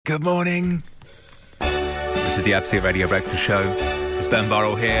Good morning. This is the Absolute Radio Breakfast Show. It's Ben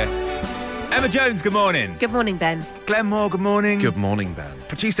Burrell here. Emma Jones, good morning. Good morning, Ben. Glenn Moore, good morning. Good morning, Ben.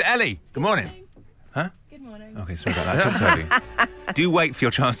 Producer Ellie, good morning. Huh? Good morning. Okay, sorry about that. Totally. Do wait for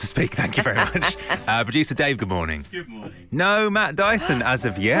your chance to speak. Thank you very much. Producer Dave, good morning. Good morning. No Matt Dyson as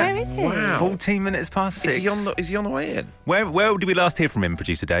of yet. Where is he? Wow. 14 minutes past 6. Is he on the way in? Where did we last hear from him,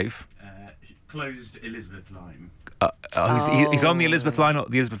 Producer Dave? Closed Elizabeth line. He's on the Elizabeth line. The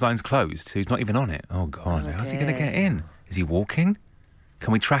Elizabeth line's closed, so he's not even on it. Oh, God. How's he going to get in? Is he walking?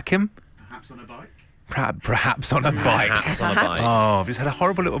 Can we track him? Perhaps on a bike. Perhaps on a bike. Perhaps on a bike. Oh, I've just had a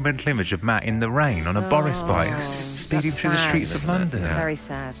horrible little mental image of Matt in the rain on a Boris bike, speeding through the streets of London. Very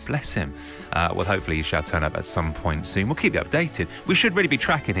sad. Bless him. Well, hopefully he shall turn up at some point soon. We'll keep you updated. We should really be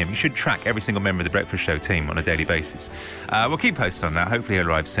tracking him. You should track every single member of the Breakfast Show team on a daily basis. We'll keep posted on that. Hopefully he'll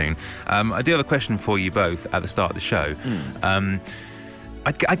arrive soon. I do have a question for you both at the start of the show.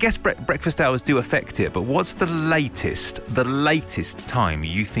 I guess breakfast hours do affect it, but what's the latest time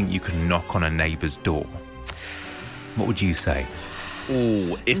you think you can knock on a neighbour's door? What would you say?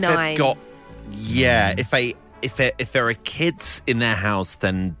 Oh, if 9. they've got, if there are kids in their house,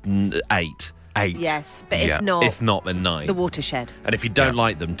 then 8. 8. Yes, but if not, If not, then 9. the watershed. And if you don't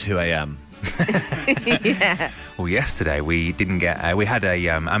like them, 2 a.m. Yeah. Well, yesterday we didn't get. We had a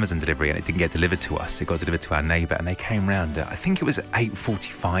Amazon delivery and it didn't get delivered to us. It got delivered to our neighbour, and they came round. I think it was at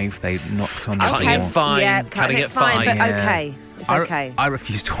 8:45. They knocked on the Cutting door. it fine. Yeah, Cutting it fine. fine. But Yeah. okay. It's okay. I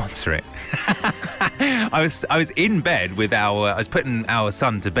refused to answer it. I was in bed with I was putting our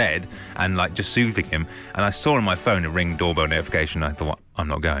son to bed and like just soothing him, and I saw on my phone a Ring doorbell notification. I thought, I'm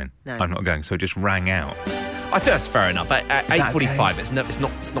not going. No. I'm not going. So it just rang out. I think that's fair enough. At that 8:45, it's not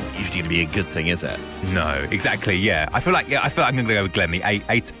usually going to be a good thing, is it? No, exactly. Yeah, I feel like I'm going to go with Glenn. The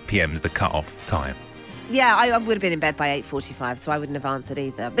 8 p.m. is the cut-off time. Yeah, I would have been in bed by 8:45, so I wouldn't have answered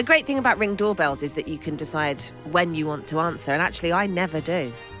either. The great thing about Ring doorbells is that you can decide when you want to answer, and actually I never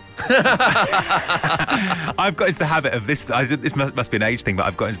do. I've got into the habit of this. This must be an age thing, but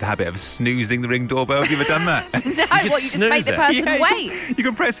I've got into the habit of snoozing the Ring doorbell. Have you ever done that? No, what, you just make the snooze it. person Yeah, wait? You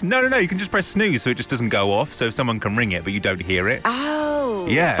can press. No. You can just press snooze, so it just doesn't go off. So someone can ring it, but you don't hear it. Oh.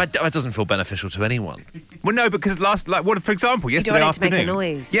 Yeah. That doesn't feel beneficial to anyone. Well, no, because for example, yesterday don't want it to afternoon. make a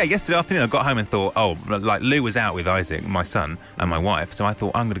noise. Yeah, yesterday afternoon I got home and thought, like Lou was out with Isaac, my son, and my wife, so I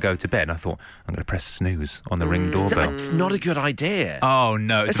thought I'm going to go to bed. And I thought I'm going to press snooze on the Ring doorbell. That's not a good idea. Oh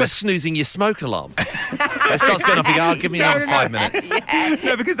no! It's like snoozing your smoke alarm. It starts going off. You go, give me another 5 minutes.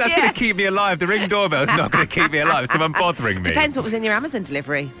 No, because that's going to keep me alive. The Ring doorbell's not going to keep me alive. Someone bothering me. Depends what was in your Amazon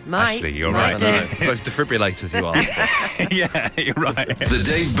delivery. Might. Actually, you're Might right. do. No. Those defibrillators you are. Yeah, you're right. The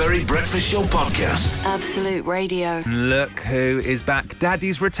Dave Berry Breakfast Show Podcast. Absolute Radio. Look who is back.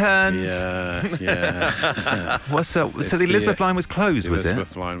 Daddy's returned. Yeah. What's up? So the Elizabeth line was closed, was it? The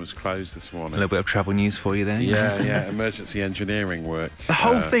Elizabeth line was closed this A morning. little bit of travel news for you there. Yeah. Emergency engineering work. The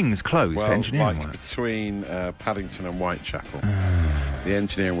whole thing's closed for Well, engineering like work. between Paddington and Whitechapel. The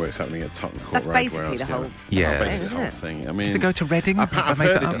engineering work's happening at Tottenham Court That's Road. where I basically was the whole going. Yeah. That's basically Isn't the whole it? thing. I mean, Does it go to Reading? I've Have I heard made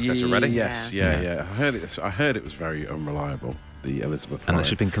it. that up? Goes to Reading? Yes, yeah. I heard it was very unreliable. The Elizabeth And line. that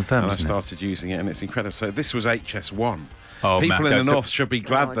should have been confirmed, And I hasn't it? started using it, and it's incredible. So this was HS1. Oh, People Matt, in the don't- north should be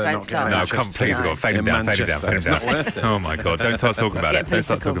glad Oh, they're don't not start. getting No, HS2 come, please, go on, fade him in down, fade him Manchester. down. It's not worth it. Oh my God, don't start talking about Get it. Don't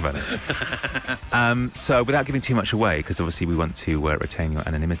start political. talking about it. So, without giving too much away, because obviously we want to retain your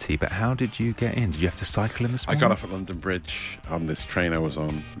anonymity, but how did you get in? Did you have to cycle in this I morning? got off at London Bridge on this train I was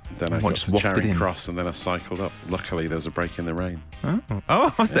on. Then I What, got just to wafted Charing in? Cross, and then I cycled up. Luckily, there was a break in the rain.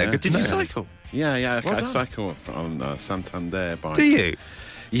 Oh, was there? Yeah. Good to Did you know. cycle? Yeah. Well I done. cycle on Santander bike. Do you?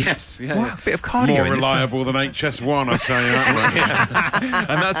 Yes. Yeah. Wow, a bit of cardio More in this. reliable than HS1, I tell you that.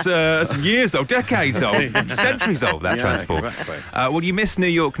 And that's years old, decades old, centuries old, that Yeah, transport. exactly. Well, you missed New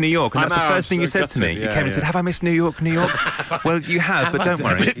York, and I that's the know, first thing I'm you so said to me. gutted. You Yeah, came and said, yeah. have I missed New York, New York? Well, you have, but don't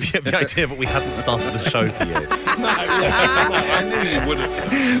worry. The idea that we hadn't started the show for you. I knew you would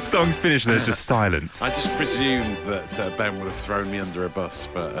have. Song's finished, there's just silence. I just presumed that Ben would have thrown me under a bus,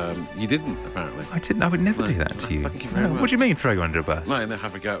 but you didn't, apparently. I would never do that to you. Thank you very much. What do you mean, throw you under a bus? No, and then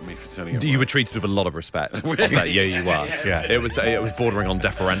have a go at me for turning up. You were treated with a lot of respect. Of that, yeah, you were. Yeah. It was bordering on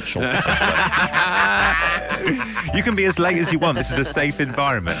deferential. I'd You can be as late as you want. This is a safe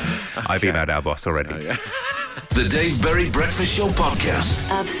environment. I've emailed our boss already. The Dave Berry Breakfast Show Podcast.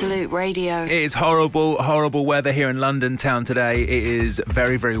 Absolute Radio. It is horrible, horrible weather here in London town today. It is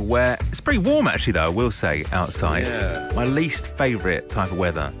very, very wet. It's pretty warm, actually, though, I will say, outside. Yeah. My least favourite type of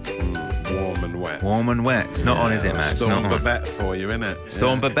weather. Warm and wet. Warm and wet. It's not on, is it, Matt? It's Storm not on. Babette for you, innit?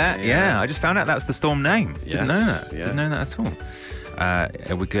 Storm Babette? Yeah. I just found out that was the storm name. Didn't Yes, know that. yeah. Didn't know that at all.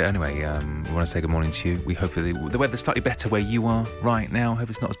 We're good. Anyway, we want to say good morning to you. We hope the weather's slightly better where you are right now. Hope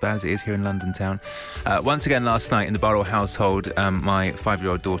it's not as bad as it is here in London town. Once again, last night in the Burrell household, my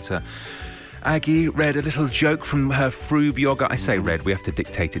 5-year-old daughter Aggie read a little joke from her Froob yogurt. I say read, we have to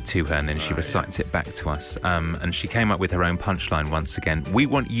dictate it to her, and then she recites it back to us. And she came up with her own punchline once again. We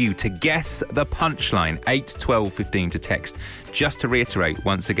want you to guess the punchline. 8, 12, 15 to text. Just to reiterate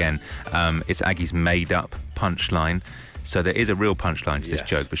once again, it's Aggie's made-up punchline. So there is a real punchline to this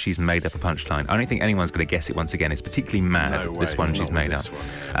joke, but she's made up a punchline. I don't think anyone's going to guess it once again. It's particularly mad, this one she's made up.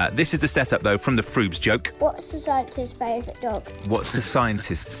 This is the setup, though, from the Froob's joke. What's the scientist's favourite dog? What's the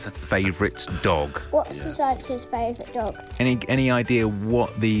scientist's favourite dog? What's the scientist's favourite dog? Any idea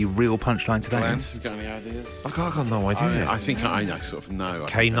what the real punchline to that Glenn, is? you got any ideas? I've got no idea. I think I sort of know.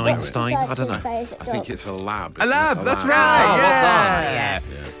 K9 Stein? I don't know. I think it's a lab. A isn't lab, it? that's right. Oh, well yeah.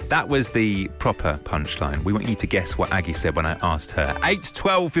 That was the proper punchline. We want you to guess what Aggie said when I asked her. 8,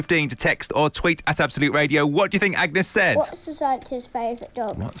 12, 15 to text or tweet at Absolute Radio. What do you think Agnes said? What's the scientist's favourite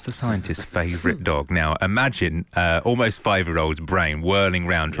dog? What's the scientist's favourite dog? Now, imagine almost 5-year-old's brain whirling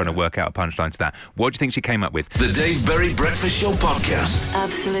round trying to work out a punchline to that. What do you think she came up with? The Dave Berry Breakfast Show Podcast.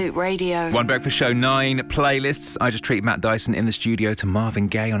 Absolute Radio. One Breakfast Show, 9 playlists. I just treated Matt Dyson in the studio to Marvin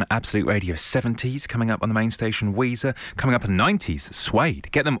Gaye on Absolute Radio 70s. Coming up on the main station, Weezer. Coming up in 90s,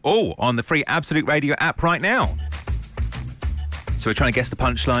 Suede. Get them all on the free Absolute Radio app right now. So we're trying to guess the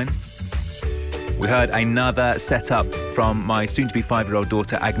punchline. We heard another setup from my soon-to-be 5-year-old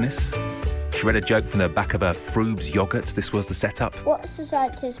daughter, Agnes. She read a joke from the back of her Froob's yogurt. This was the setup. What's the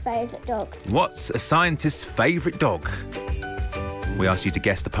scientist's favourite dog? What's a scientist's favourite dog? We asked you to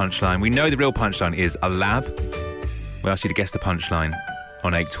guess the punchline. We know the real punchline is a lab. We asked you to guess the punchline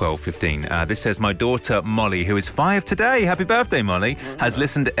on 8, 12, 15. This says, my daughter Molly, who is 5 today, happy birthday Molly, has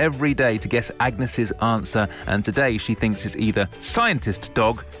listened every day to guess Agnes's answer, and today she thinks it's either scientist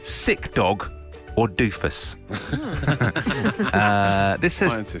dog, sick dog, or doofus. This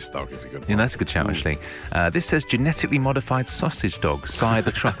says Scientist dog is a good one. Yeah, that's a good shout, actually. This says genetically modified sausage dog, Cy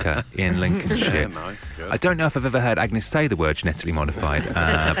the trucker in Lincolnshire. Yeah, nice, good. I don't know if I've ever heard Agnes say the word genetically modified,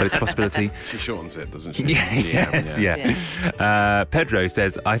 but it's a possibility. She shortens it, doesn't she? Yes. Pedro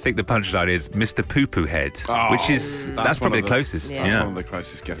says, I think the punchline is Mr. Poo-Poo Head, which is, that's probably the closest. That's one of the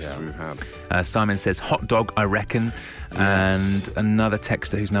closest guesses we've had. Simon says, hot dog, I reckon. Yes. And another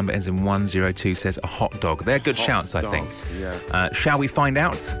texter whose number ends in 102 says, a hot dog. They're good shouts, I think. Yeah. Shall we find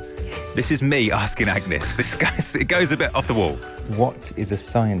out? Yes. This is me asking Agnes. It goes a bit off the wall. What is a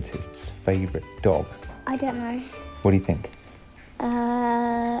scientist's favourite dog? I don't know. What do you think?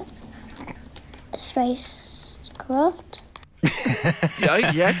 A spacecraft?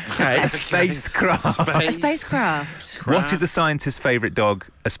 A spacecraft. A spacecraft. What is a scientist's favourite dog?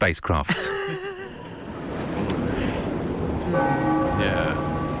 A spacecraft.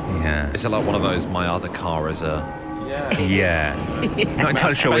 Yeah. Is it like one of those, my other car is a... Yeah. Not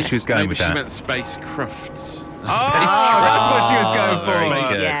entirely sure where she was going with that. She meant spacecrafts. That's what she was going for.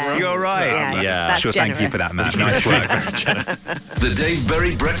 Very good. Yeah. You're right. Yes, Sure, that's thank you for that, Matt. Nice work. The Dave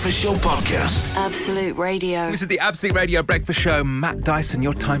Berry Breakfast Show Podcast. Absolute Radio. This is the Absolute Radio Breakfast Show. Matt Dyson,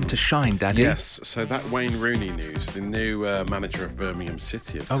 your time to shine, Daddy. Yes, so that Wayne Rooney news, the new manager of Birmingham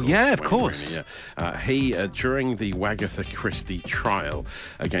City, of course. Yeah, of Wayne course. Rooney, he, during the Wagatha Christie trial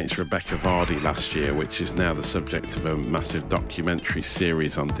against Rebecca Vardy last year, which is now the subject of a massive documentary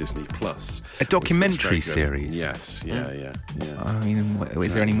series on Disney+. A documentary series? Yes, yeah. I mean,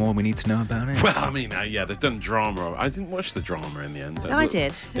 is there any more we need to know about it? Well, I mean, they've done drama. I didn't watch the drama in the end. No, I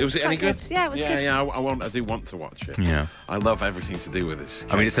did. Was it any quite good? Yeah, it was good. Yeah, I do want to watch it. Yeah. I love everything to do with this.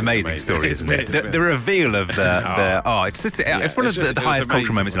 I mean, it's an amazing story, isn't it? The reveal of it's one of the highest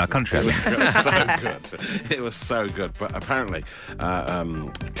cultural moments in our country. It was so good. It was so good. But apparently,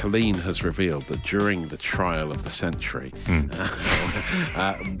 Colleen has revealed that during the trial of the century,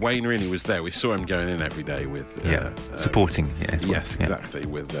 Wayne Rooney was there. We saw him going in every day with supporting. Yes, exactly.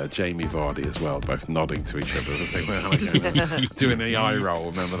 With Jamie Vardy as well, both nodding to each other as they were doing the eye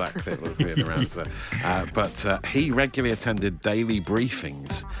roll. Remember that clip that was being around? But he regularly attended daily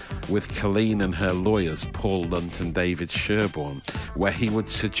briefings with Colleen and her lawyers, Paul Lunt and David Sherborne, where he would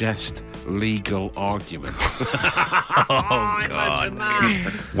suggest legal arguments. Oh, God.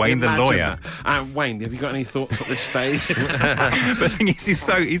 Wayne the lawyer. Wayne, have you got any thoughts at this stage? But the thing is,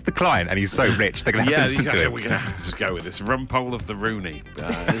 he's the client and he's so rich, they're going to have to listen to him. we're going to have to just go with this. Rumpole of the Rooney.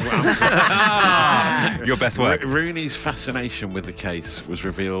 Is what I'm Your best work. Rooney's fascination with the case was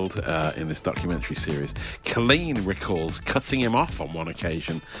revealed in this documentary series. Colleen recalls cutting him off on one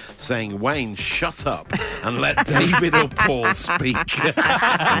occasion, saying, "Wayne, shut up and let David or Paul speak." He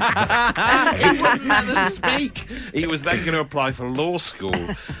wouldn't let them speak. He was then going to apply for law school.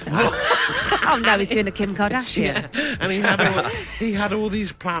 Oh no, he's doing a Kim Kardashian. Yeah, and he had all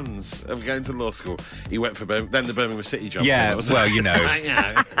these plans of going to law school. He went for then the Birmingham City job. Yeah, well, you know.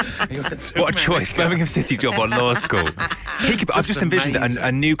 He went to What a choice, Birmingham City job or law school. I've just envisioned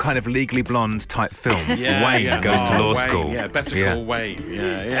a new kind of Legally Blonde type film. Wayne goes to law school. Yeah, better call Wayne.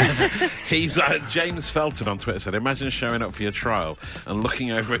 Yeah. He's James Felton on Twitter said, "Imagine showing up for your trial and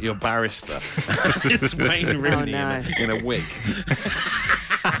looking over at your barrister. It's Wayne Rooney in a wig."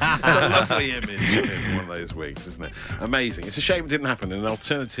 It's a lovely image of him in one of those wigs, isn't it? Amazing. It's a shame it didn't happen in an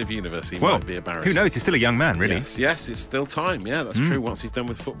alternative universe. He might be a barrister. Who knows? He's still a young man, really. Yes, it's still time. Yeah, that's true. Once he's done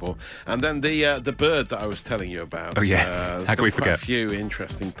with football, and then the bird that I was telling you about. Oh yeah, how can we forget? A few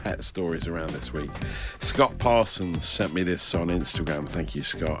interesting pet stories around this week. Scott Parsons sent me this on Instagram. Thank you,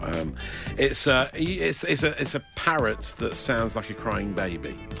 Scott. It's a parrot that sounds like a crying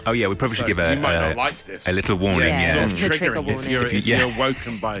baby. Oh yeah, we probably should give you might not like this. A little warning. Yeah. Sort of The trigger triggering warning. if you're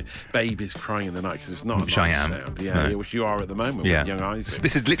woken by babies crying in the night, because it's not a Which nice I am. sound. Yeah, which you are at the moment with young Isaac.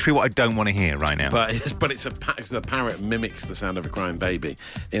 This is literally what I don't want to hear right now. But the parrot mimics the sound of a crying baby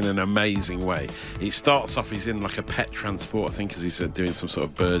in an amazing way. He starts off, he's in like a pet transport, I think, because he's doing some sort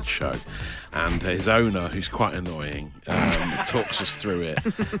of bird show, and his owner, who's quite annoying, talks us through it.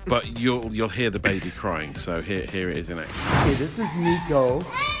 But you'll hear the baby crying. So here it is in action. Okay, this is Nico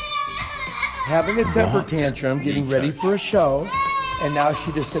having a temper tantrum, getting ready for a show, and now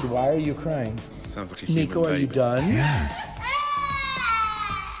she just said, "Why are you crying?" Sounds like a human Nico, baby. are you done?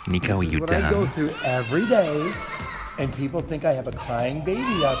 Nico, are you What I go done? through every day, and people think I have a crying baby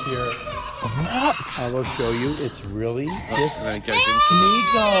up here. What? I will show you. It's really this And then it goes into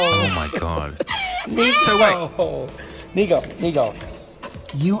Nico. Oh my god. Nico. So Nico,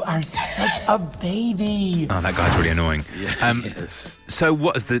 you are such a baby. Oh, that guy's really annoying. yes. So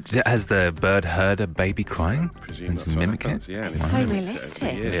what has the bird heard a baby crying? Presume And that's to what mimic happens, it? yeah. It's so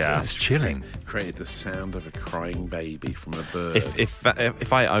realistic. Yeah, it's chilling. Created the sound of a crying baby from a bird.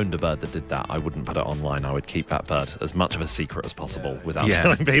 If I owned a bird that did that, I wouldn't put it online. I would keep that bird as much of a secret as possible without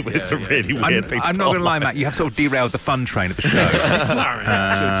telling people. It's a really weird thing to I'm not going to lie, Matt. You have sort of derailed the fun train of the show. Sorry.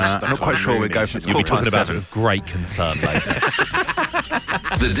 I'm not quite sure we're going for You'll be talking about it with great concern later.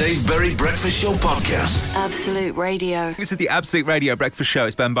 The Dave Berry Breakfast Show Podcast. Absolute Radio. This is the Absolute Radio Breakfast Show.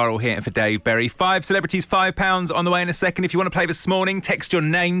 It's Ben Burrell here for Dave Berry. 5 celebrities, £5 on the way in a second. If you want to play this morning, text your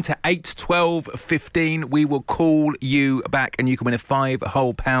name to 8 12 15. We will call you back and you can win a £5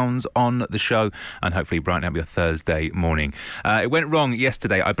 whole on the show and hopefully brighten up your Thursday morning. It went wrong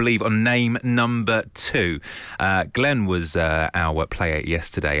yesterday, I believe, on name number 2. Glenn was our player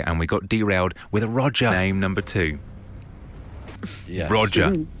yesterday and we got derailed with a Roger. Name number 2. Yes.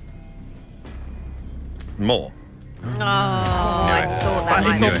 Roger. More. Oh, I thought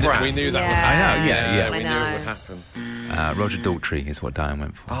that might be. We knew that. Yeah. I know, yeah. We knew I it would know. happen. Roger Daltrey is what Diane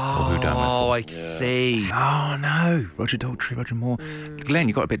went for. Or who Diane went Oh, for. I see. Oh, no. Roger Daltrey, Roger Moore. Glenn,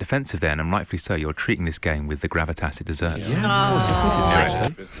 you got a bit defensive there, and rightfully so. You're treating this game with the gravitas it deserves. Yeah, of course. I take it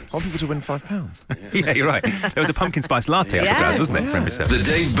seriously. Business. I want people to win £5. Yeah, you're right. There was a pumpkin spice latte up the grass, wasn't there, for episode? The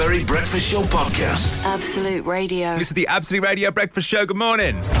Dave Berry Breakfast Show Podcast. Absolute Radio. This is the Absolute Radio Breakfast Show. Good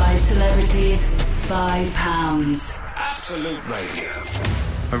morning. 5 celebrities, £5. Absolute Radio.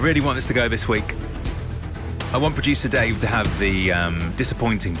 I really want this to go this week. I want producer Dave to have the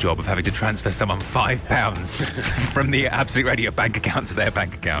disappointing job of having to transfer someone £5 from the Absolute Radio bank account to their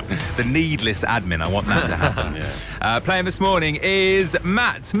bank account. The needless admin, I want that to happen. Playing this morning is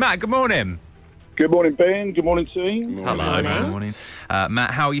Matt. Matt, good morning. Good morning, Ben. Good morning, team. Hello, Good morning.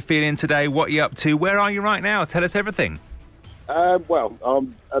 Matt, how are you feeling today? What are you up to? Where are you right now? Tell us everything. At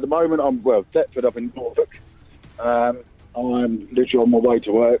the moment, I'm Deptford up in Norfolk. I'm literally on my way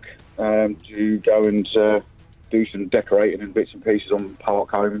to work to go and do some decorating and bits and pieces on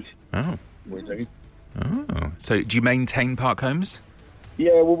park homes. Oh. We do. Oh. So do you maintain park homes?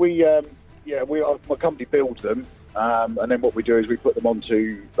 Yeah, well, my company builds them, and then what we do is we put them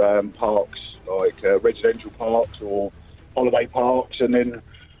onto parks, like residential parks or holiday parks, and then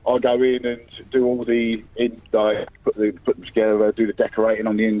I go in and do all put them together, do the decorating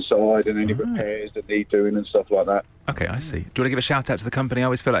on the inside, and any repairs that need doing and stuff like that. Okay, I see. Do you want to give a shout out to the company? I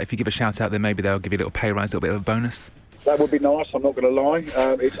always feel like if you give a shout out, then maybe they'll give you a little pay rise, a little bit of a bonus. That would be nice, I'm not going to lie.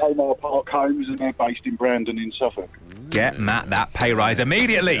 It's Omar Park Homes, and they're based in Brandon in Suffolk. Get Matt that pay rise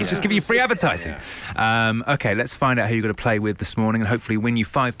immediately. It's just giving you free advertising. Okay, let's find out who you're going to play with this morning and hopefully win you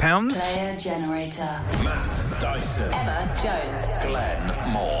 £5. Player generator. Matt Dyson. Emma Jones.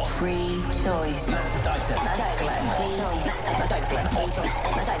 Glenn Moore. Free choice. Matt Dyson. Glenn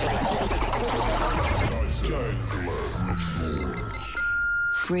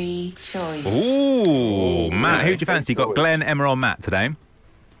Free choice. Ooh, Matt, who do you fancy? You got Glenn, Emma or Matt today?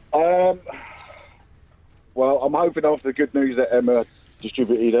 Well, I'm hoping after the good news that Emma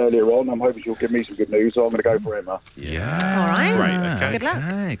distributed earlier on, I'm hoping she'll give me some good news, so I'm going to go for Emma. Yeah. All right. Great, okay. Good luck.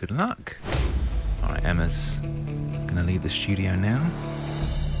 Okay, good luck. All right, Emma's going to leave the studio now.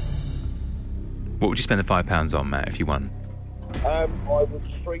 What would you spend the £5 on, Matt, if you won? I would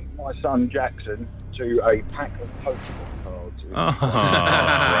treat my son Jackson to a pack of Pokemon cards. Oh,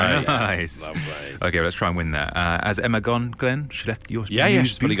 right. Nice. Lovely. Okay, let's try and win that. Has Emma gone, Glenn? She left your Yeah, news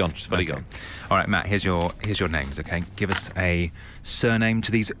she's fully booth? gone. She's fully Okay. gone. All right, Matt, here's your names, okay? Give us a surname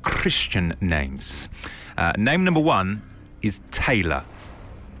to these Christian names. Name number 1 is Taylor.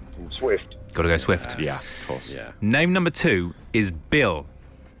 Swift. Got to go Swift. Yeah, of course. Yeah. Name number 2 is Bill.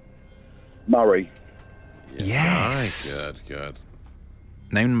 Murray. Yes. Good.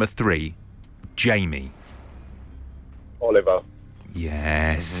 Name number 3, Jamie. Oliver.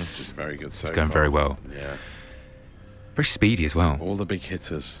 Yes. This is very good so It's going far. very well. Yeah. Very speedy as well. All the big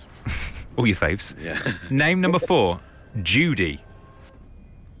hitters. All your faves. Yeah. Name number 4, Judy.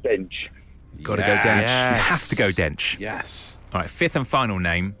 Bench. Got to go Dench. Yes. You have to go Dench. Yes. All right, 5th and final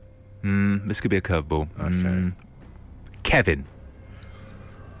name. This could be a curveball. Okay. Kevin.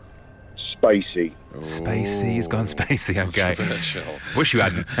 Spacey. Spacey. He's gone Spacey. Okay. Controversial. Wish you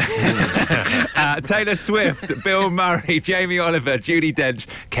hadn't. Taylor Swift, Bill Murray, Jamie Oliver, Judy Dench,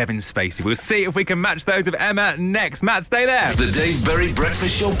 Kevin Spacey. We'll see if we can match those of Emma next. Matt, stay there. The Dave Berry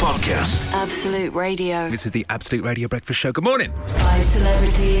Breakfast Show Podcast. Absolute Radio. This is the Absolute Radio Breakfast Show. Good morning. 5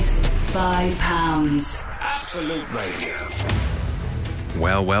 celebrities, £5. Absolute Radio.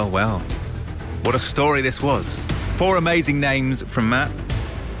 Well. What a story this was. 4 amazing names from Matt.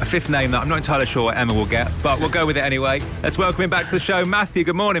 A 5th name that I'm not entirely sure what Emma will get, but we'll go with it anyway. Let's welcome him back to the show. Matthew,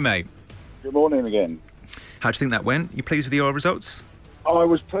 good morning, mate. Good morning again. How do you think that went? You pleased with your results? I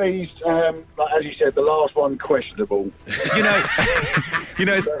was pleased, like, as you said, the last one questionable. You know,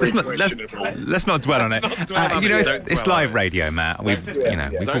 let's not dwell on it. It's live radio, Matt.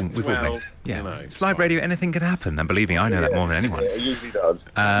 It's live radio. Anything can happen, and believe me, I know that more than anyone. Yeah, it usually does.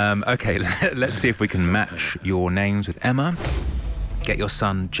 Okay, let's see if we can match your names with Emma. Get your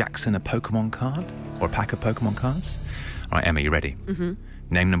son Jackson a Pokemon card or a pack of Pokemon cards. All right, Emma, you ready? Mm-hmm.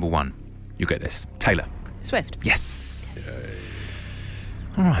 Name number 1. You get this. Taylor. Swift. Yes.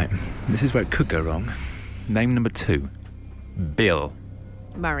 All right. This is where it could go wrong. Name number 2. Bill.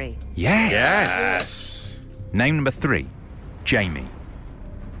 Murray. Yes. Name number 3. Jamie.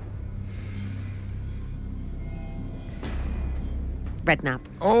 Redknapp.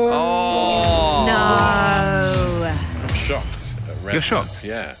 Oh. No. I'm shocked. You're shocked?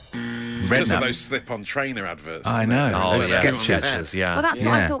 Yeah. It's because of Redknapp. those slip-on trainer adverts. I isn't it? know. Oh, Those yeah. sketches. Yeah. Well, that's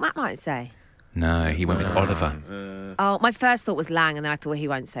what I Yeah. thought Matt might say. No, he went with Oliver. Oh, my first thought was Lang, and then I thought he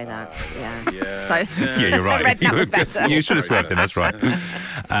won't say that. yeah. So Yeah, you're right. Redknapp was better. You should have swerved him. That's right.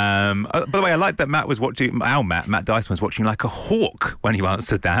 By the way, I like that Matt was watching. Our Matt Dyson was watching like a hawk when you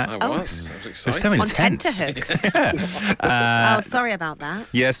answered that. I was. I was It was excited. so On intense. tenterhooks. Oh, sorry about that.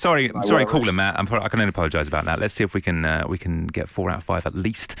 Yeah, sorry, worries. caller Matt. I can only apologise about that. Let's see if we can get 4 out of 5 at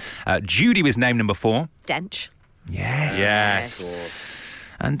least. Judy was name number 4. Dench. Yes. Yes.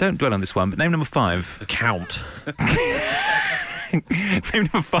 And don't dwell on this one, but name number 5. Count. Name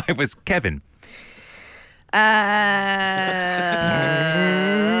number 5 was Kevin. There's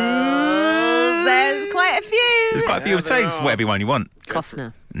quite a few. There's quite a few. Say whatever one you want.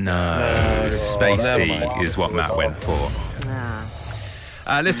 Costner. No, Spacey is what Matt went for.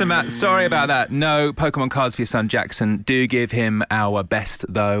 Listen, Matt, sorry about that. No Pokemon cards for your son Jackson. Do give him our best,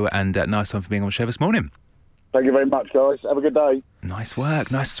 though, and nice one for being on the show this morning. Thank you very much, guys. Have a good day. Nice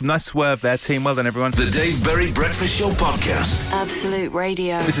work. Nice swerve there, team. Well done, everyone. The Dave Berry Breakfast Show Podcast. Absolute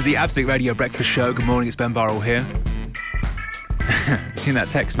Radio. This is the Absolute Radio Breakfast Show. Good morning, it's Ben Burrell here. You seen that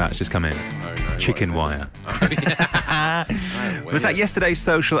text, Matt? It's just come in. Oh, no. chicken wire. Oh, Was that yesterday's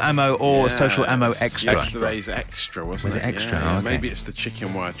social ammo or social ammo extra? Yesterday's extra, wasn't it? Was it extra? Yeah, Oh, okay. Maybe it's the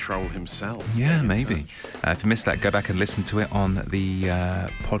chicken wire troll himself. Yeah, maybe. If you missed that, go back and listen to it on the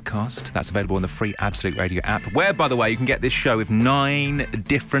podcast. That's available on the free Absolute Radio app, where, by the way, you can get this show with 9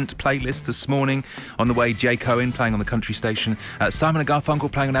 different playlists this morning. On the way, Jay Cohen playing on the country station, Simon and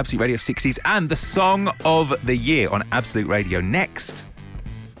Garfunkel playing on Absolute Radio 60s, and the Song of the Year on Absolute Radio next.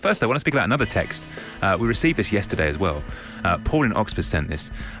 First, I want to speak about another text. We received this yesterday as well. Paul in Oxford sent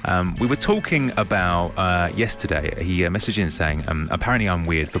this. We were talking about yesterday. He messaged in saying, apparently I'm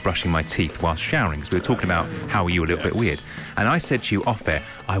weird for brushing my teeth whilst showering. So we were talking about how you were a little bit weird. And I said to you off air,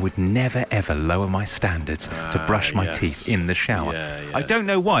 I would never, ever lower my standards to brush my teeth in the shower. I don't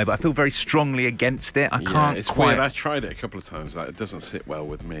know why, but I feel very strongly against it. I can't it's quite... weird. I tried it a couple of times. It doesn't sit well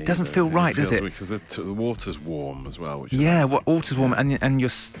with me. It doesn't feel right, does it? Because the water's warm as well. Which water's warm, and you're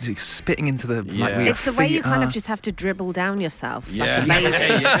spitting into the... It's the way you kind of just have to dribble down yourself. Yeah. Like a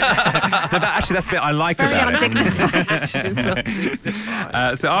baby. No, that's the bit I like about very it.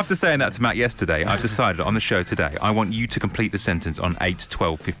 undignified. So after saying that to Matt yesterday, I've decided on the show today, I want you to complete the sentence on 8,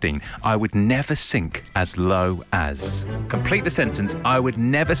 12, 15. I would never sink as low as. Complete the sentence. I would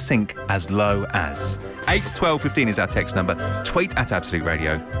never sink as low as. 8, 12, 15 is our text number. Tweet at Absolute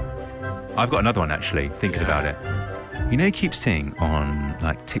Radio. I've got another one, actually, thinking about it. You know, you keep seeing on,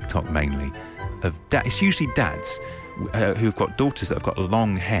 like, TikTok mainly, it's usually dads who've got daughters that have got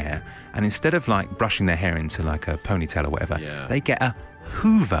long hair, and instead of, like, brushing their hair into, like, a ponytail or whatever, they get a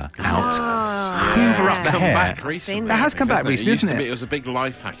Hoover out. Hoover up the hair. Back recently, that has come back recently, isn't it? It was a big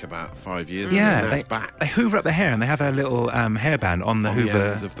life hack about 5 years ago. Yeah, Now it's back. they hoover up the hair and they have a little hairband on the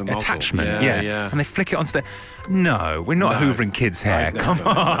Hoover end of the nozzle. attachment. Yeah. And they flick it onto the... No, we're not hoovering kids' hair. Come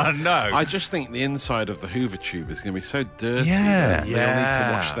on, no. I just think the inside of the Hoover tube is going to be so dirty Yeah. that they'll need to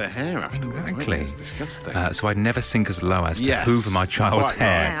wash their hair afterwards. Exactly. It's disgusting. So I'd never sink as low as to hoover my child's Quite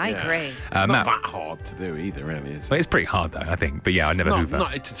hair. Yeah, I agree. It's not Matt, that hard to do either, really, is it? well, it's pretty hard, though, I think. But yeah, I'd never hoover.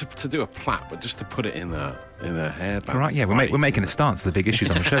 Not to do a plait, but just to put it in a hairband. Right, yeah, we're making a stance for the big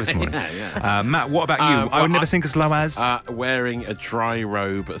issues on the show this morning. Matt, what about you? I would never sink as low as... wearing a dry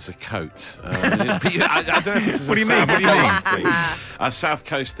robe as a coat. I don't know if this is What do you mean? What do you mean? A South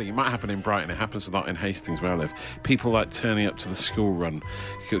Coast thing. It might happen in Brighton. It happens a lot in Hastings, where I live. People like turning up to the school run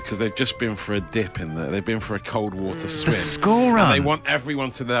because they've just been for a dip in there. They've been for a cold water swim. The school run? And they want everyone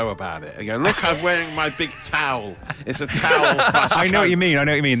to know about it. They go, look, I'm wearing my big towel. It's a towel. I know what you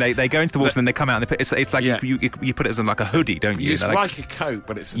mean. They go into the water and then they come out and they put it's like you put it as like a hoodie, don't you? It's like a coat,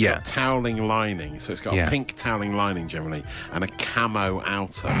 but it's got toweling lining. So it's got a pink toweling lining generally and a camo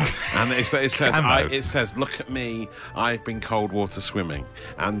outer. And it says, look at me, I've been cold water swimming.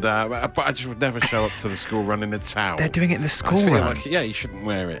 And but I just would never show up to the school run in a towel. They're doing it in the school run. Like, you shouldn't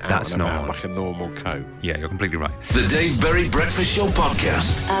wear it out That's and about not like a normal coat. Yeah, you're completely right. The Dave Berry Breakfast Show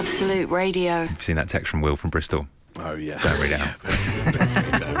Podcast. Absolute Radio. You've seen that text from Will from Bristol. Oh, yeah. Don't read it out.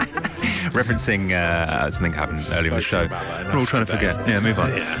 Referencing something happened earlier in the show. We're all trying to forget. Yeah, move on.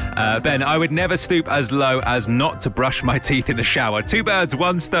 Ben, I would never stoop as low as not to brush my teeth in the shower. 2 birds,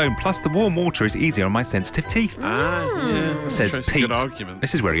 1 stone. Plus, the warm water is easier on my sensitive teeth. Yeah. Says Pete. Good argument.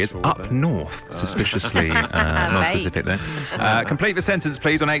 This is where he is. Up north. Suspiciously non-specific there. Complete the sentence,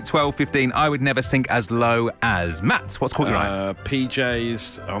 please, on 8, 12, 15. I would never sink as low as. Matt, what's caught your eye?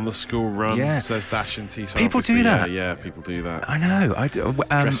 PJs on the school run, says Dash and T. People do that. Yeah, people do that. I know. I do.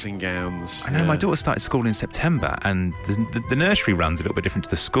 Dressing gowns. I know. My daughter started school in September, and the nursery run's a little bit different to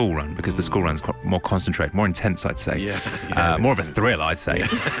the school run because the school run's more concentrated, more intense, I'd say. More of a thrill, I'd say.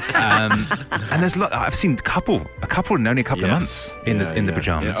 And there's I've seen a couple in only a couple of months in the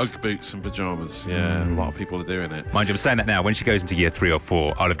pajamas. Yeah, Ugg boots and pajamas. Yeah, a lot of people are doing it. Mind you, I'm saying that now. When she goes into year 3 or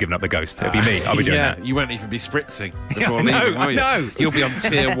 4, I'll have given up the ghost. It'll be me. I'll be doing that. You won't even be spritzing before I leaving, will you? know. You'll be on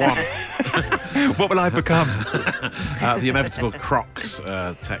tier 1. What will I become? The inevitable Crocs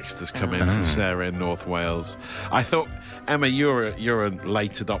text has come in from Sarah in North Wales. I thought, Emma, you're a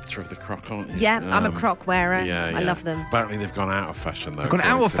late adopter of the Croc, aren't you? Yeah, I'm a Croc wearer. I love them. Apparently they've gone out of fashion, though. They've gone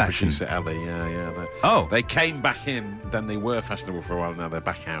out of fashion? Producer Ellie, yeah. They came back in, then they were fashionable for a while, now they're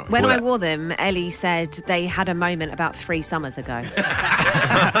back out. When I wore them, Ellie said they had a moment about 3 summers ago.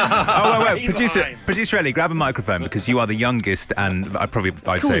 Wait. Producer Ellie, grab a microphone because you are the youngest and I'd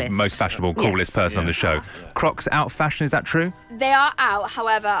say most fashionable, coolest person on the show. Crocs out of fashion, is that true? They are out,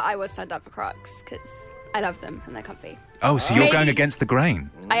 however, I was signed up for Crocs because I love them and they're comfy. Oh, so you're going against the grain.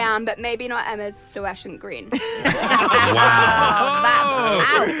 I am, but maybe not Emma's fluorescent green.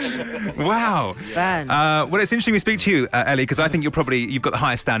 Wow. Burn. Well, it's interesting we speak to you, Ellie, because I think you've got the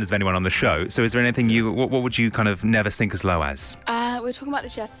highest standards of anyone on the show. So is there anything what would you kind of never sink as low as? We were talking about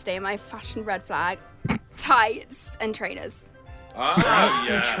this yesterday. My fashion red flag: tights and trainers.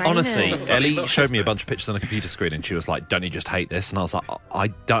 Yeah. Honestly, Ellie showed me a bunch of pictures on a computer screen and she was like, don't you just hate this? And I was like, I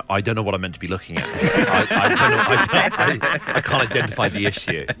don't know what I'm meant to be looking at. I can't identify the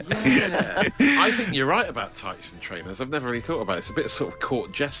issue. Yeah. I think you're right about tights and trainers. I've never really thought about it. It's a bit of sort of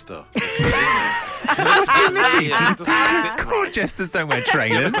court jester. Court jesters don't wear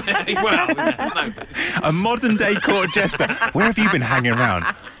trainers. No. A modern day court jester. Where have you been hanging around?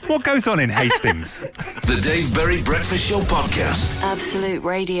 What goes on in Hastings? The Dave Berry Breakfast Show Podcast. Absolute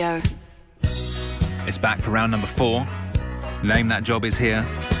Radio. It's back for round number 4. Name That Job is here.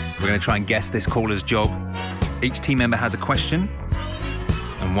 We're going to try and guess this caller's job. Each team member has a question,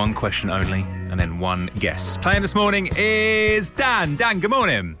 and one question only, and then one guess. Playing this morning is Dan. Dan, good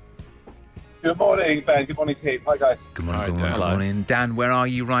morning. Good morning, Ben. Good morning, team. Hi, guys. Good morning, Hi, good morning, Dan. good morning. Dan, where are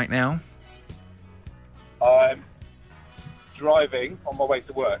you right now? I'm driving on my way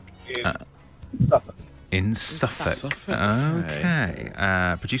to work in Suffolk. In Suffolk. Suffolk. Okay.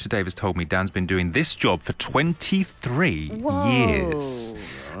 Producer Dave has told me Dan's been doing this job for 23 Whoa. years.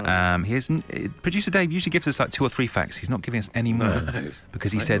 Producer Dave usually gives us like 2 or 3 facts. He's not giving us any more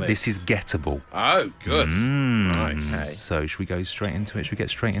because he said this is gettable. Oh, good. Nice. So should we go straight into it? Should we get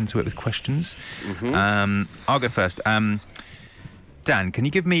straight into it with questions? I'll go first. Dan, can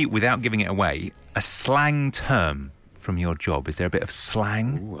you give me, without giving it away, a slang term from your job? Is there a bit of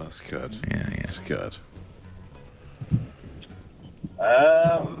slang? Ooh, that's good. Yeah. That's good.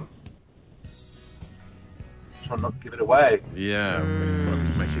 Try not to give it away. Yeah,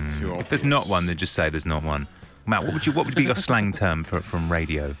 make it too obvious. If there's not one, then just say there's not one. Matt, what would be your slang term from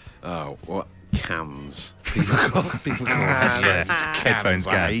radio? Oh, what? Cans. People call cans. Headphones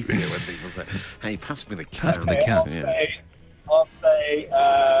I cans. hate it when people say, hey, pass me the Pass cans. me the cans. I'll say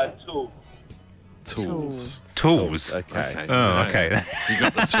tool. Tools. Tools. Okay. Oh, okay. You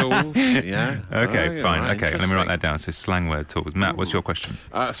got the tools? Yeah. Okay, Oh, yeah, fine. right, Okay, let me write that interesting. down. So slang word tools. Matt, what's your question?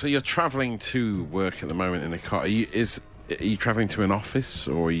 So you're travelling to work at the moment in a car. Are you travelling to an office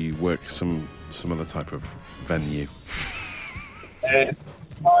or you work some other type of venue? It's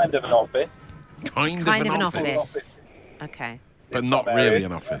kind of an office. Kind Kind of an office. office. Okay. But not really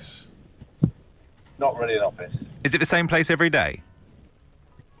an office. Not really an office. Is it the same place every day?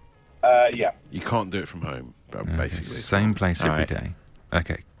 Yeah. You can't do it from home, basically. Same place every Alright. day.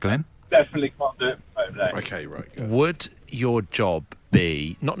 Okay, Glenn? Definitely can't do it over there. Okay, right. Good. Would your job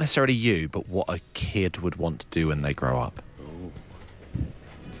be, not necessarily you, but what a kid would want to do when they grow up?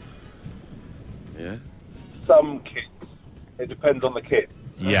 Yeah. Some kids. It depends on the kid.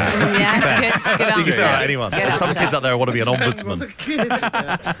 Yeah. Yeah, good You can answer. say that anyone. Good There's some answer. kids out there who want to be an ombudsman.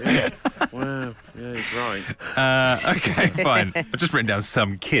 Wow. Yeah, he's right. Okay, fine. I've just written down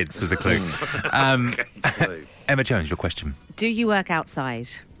some kids as a clue. Emma Jones, your question. Do you work outside?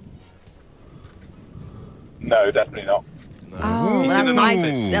 No, definitely not. Oh, He's in an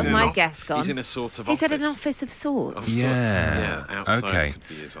office. He's that's in my an off- guess gone. He's in a sort of He office. said an office of sorts. Yeah. Outside Okay. could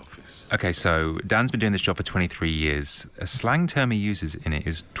be his office. Okay, so Dan's been doing this job for 23 years. A slang term he uses in it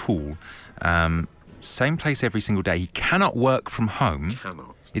is tool. Same place every single day. He cannot work from home.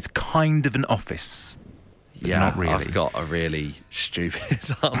 Cannot. It's kind of an office. But not really. I've got a really stupid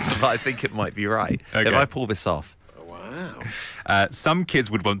answer. I think it might be right. Okay. If I pull this off. Wow. Some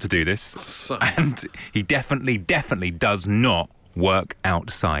kids would want to do this. Some. And he definitely does not work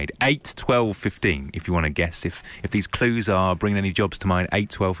outside. 8, 12, 15, if you want to guess. If these clues are bringing any jobs to mind, 8,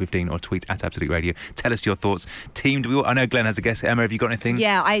 12, 15, or tweet at Absolute Radio. Tell us your thoughts. Team, I know Glenn has a guess. Emma, have you got anything?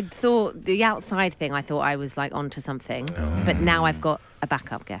 Yeah, I thought the outside thing, I thought I was like onto something. But now I've got a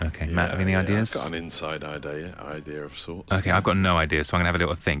backup guess. Okay, Matt, have any ideas? I've got an inside idea of sorts. Okay, I've got no idea, so I'm going to have a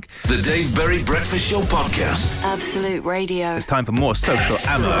little think. The Dave Berry Breakfast Show Podcast. Absolute Radio. It's time for more social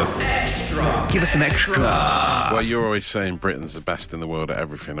ammo. Give us some extra. Well, you're always saying Britain's the best in the world at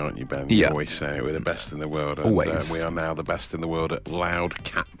everything, aren't you, Ben? Yeah. You're always saying we're the best in the world. And, Always. we are now the best in the world at loud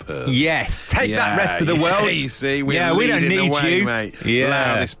cat purrs. Yes, take that, rest of the world. You see, we don't leading the need way, you, mate. Yeah.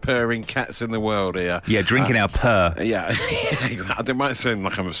 Loudest purring cats in the world here. Yeah, drinking our purr. Yeah, exactly. It might seem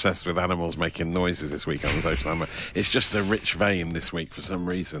like I'm obsessed with animals making noises this week on the social ammo. It's just a rich vein this week for some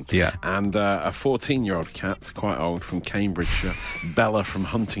reason. Yeah. And a 14-year-old cat, quite old, from Cambridgeshire, Bella from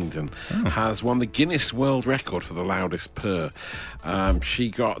Huntingdon, has won the Guinness World Record for the loudest purr. She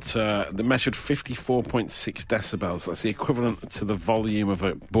got the measured 54.6 decibels. That's the equivalent to the volume of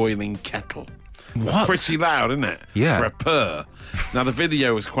a boiling kettle. What? That's pretty loud, isn't it? Yeah. For a purr. Now, the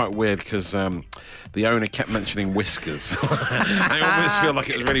video was quite weird because the owner kept mentioning whiskers. I almost feel like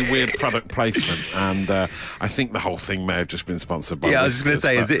it was really weird product placement, and I think the whole thing may have just been sponsored by Yeah, Whiskers, I was just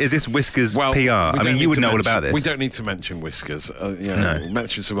going to say, is this Whiskers PR? I mean, you would know all about this. We don't need to mention Whiskers. No.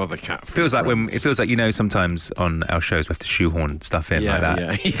 Mention some other cat food Feels like brands. it feels like, sometimes on our shows we have to shoehorn stuff in like that.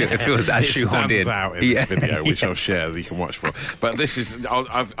 Yeah. It feels as it shoehorned in. stands out in this video, which I'll share that you can watch for. But this is,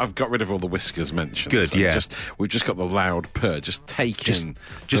 I've got rid of all the Whiskers mentions. Good, yeah. We've just got the loud purr. Just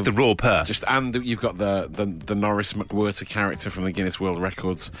the raw purr. And you've got the Norris McWhirter character from the Guinness World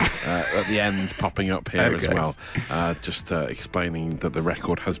Records at the end popping up here as well. Just explaining that the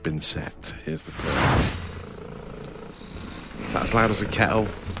record has been set. Here's the purr. Is that as loud as a kettle?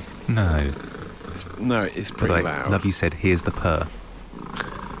 No. It's pretty loud. Love you said, here's the purr.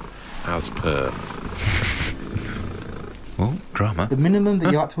 As per. Oh, drama. The minimum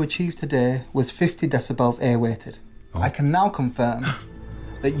that you had to achieve today was 50 decibels air-weighted. I can now confirm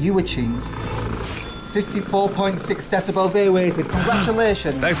that you achieved 54.6 decibels air-weighted.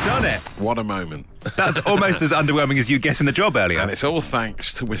 Congratulations. They've done it. What a moment. That's almost as underwhelming as you guessing the job earlier. And it's all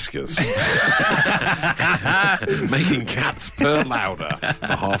thanks to Whiskers. Making cats purr louder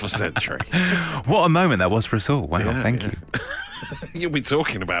for half a century. What a moment that was for us all. Wow, thank you. You'll be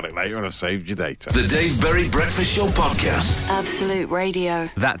talking about it later and I've saved your data. The Dave Berry Breakfast Show Podcast. Absolute Radio.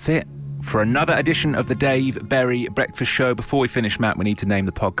 That's it for another edition of the Dave Berry Breakfast Show. Before we finish, Matt, we need to name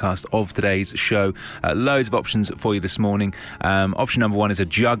the podcast of today's show. Loads of options for you this morning. Option number 1 is a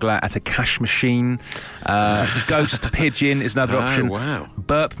juggler at a cash machine. Ghost pigeon is another option. Wow.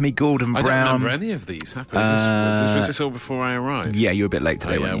 Burp me Gordon Brown. I don't remember any of these. Was this all before I arrived? Yeah, you were a bit late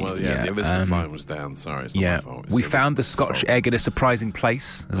today, weren't you? The Elizabeth line was down. Sorry, it's not my fault. We found the Scotch egg in a surprising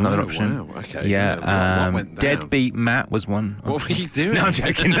place. There's another option. Wow, okay. Yeah. What went down? Deadbeat Matt was one. What were you doing? No, I'm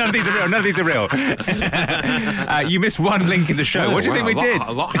joking. None of these are real. You missed one link in the show. What do you think we did?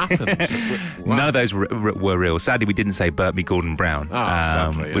 A lot happened. None of those were real. Sadly, we didn't say Burp Me Gordon Brown,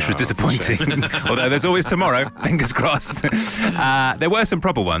 which was disappointing. Although there's always tomorrow. Fingers crossed. There were some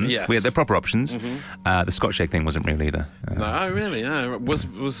proper ones. Yes. We had the proper options. The Scotch egg thing wasn't real either. No, really? No.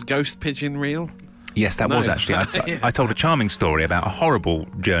 Was Ghost Pigeon real? Yes, that was actually. I told a charming story about a horrible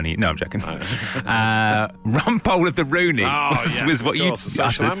journey. No, I'm joking. Rumpole of the Rooney was what you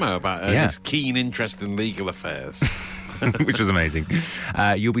social ammo about his keen interest in legal affairs. Which was amazing.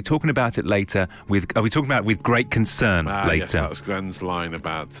 You'll be talking about it later. Are we talking about it with great concern later? Yes, that was Glenn's line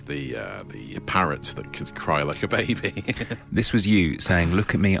about the parrots that could cry like a baby. This was you saying,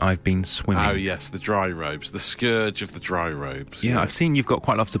 "Look at me, I've been swimming." Oh yes, the dry robes, the scourge of the dry robes. Yeah, I've seen you've got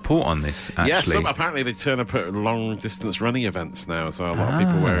quite a lot of support on this. Actually, yes, apparently they turn up at long distance running events now, so a lot of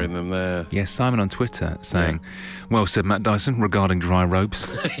people wearing them there. Yes, Simon on Twitter saying, "Well said, Matt Dyson, regarding dry robes."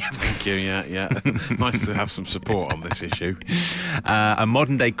 Thank you. Yeah. Nice to have some support on this issue. A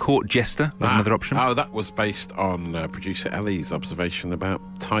modern day court jester was another option. Oh, that was based on producer Ellie's observation about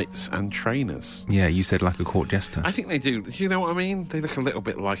tights and trainers. Yeah, you said like a court jester. I think they do. Do you know what I mean? They look a little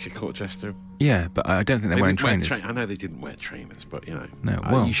bit like a court jester. Yeah, but I don't think they're wearing trainers. I know they didn't wear trainers, but No,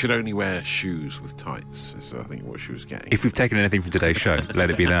 well, you should only wear shoes with tights. Is I think what she was getting. If we've taken anything from today's show, let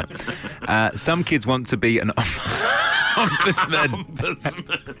it be that. Some kids want to be an ombudsman.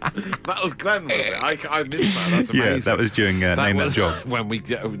 That was Glenn, was it? I missed that. That's amazing. Yeah, that was during Name That Job. When we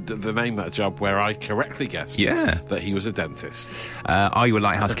the Name That Job, where I correctly guessed that he was a dentist. Are You a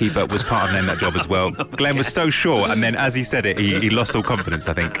Lighthouse Keeper was part of Name That Job as well. Glenn was so sure, and then as he said it, he lost all confidence,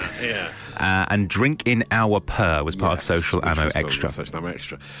 I think. And Drink in Our Purr was part of Social Ammo Extra. Social Ammo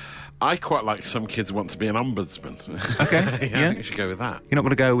Extra. I quite like Some Kids Want to Be an Ombudsman. Okay, I think we should go with that. You're not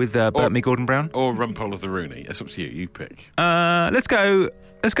going to go with Burp Me Gordon Brown? Or Rumpole of the Rooney. It's up to you. You pick. Let's go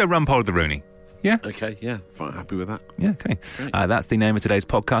Rumpole of the Rooney. Yeah? Okay, yeah. Fine, happy with that. Yeah, okay. That's the name of today's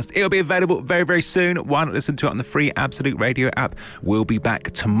podcast. It'll be available very, very soon. Why not listen to it on the free Absolute Radio app? We'll be back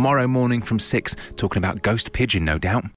tomorrow morning from 6 talking about Ghost Pigeon, no doubt.